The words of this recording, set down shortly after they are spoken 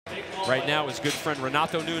Right now, his good friend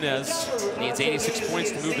Renato Nunes needs 86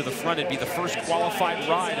 points to move to the front and be the first qualified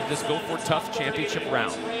ride of this Go For Tough championship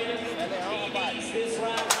round.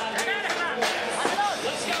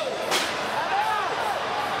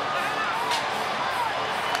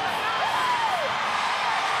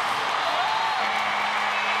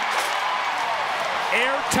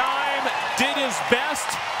 Airtime did his best,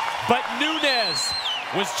 but Nunes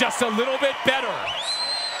was just a little bit better.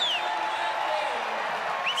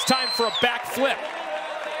 It's time for a back flip,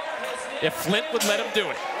 if Flint would let him do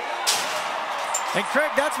it. And Craig,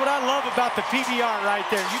 that's what I love about the PBR right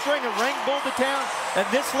there. You bring a ring bull to town, and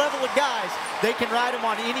this level of guys, they can ride him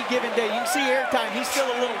on any given day. You can see Airtime, he's still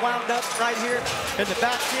a little wound up right here in the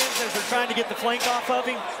back ends as they're trying to get the flank off of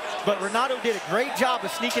him. But Renato did a great job of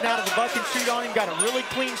sneaking out of the buck and shoot on him, got a really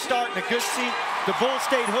clean start and a good seat. The bull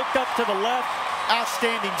stayed hooked up to the left.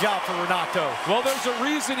 Outstanding job for Renato. Well, there's a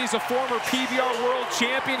reason he's a former PBR world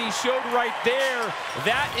champion. He showed right there.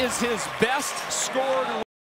 That is his best scored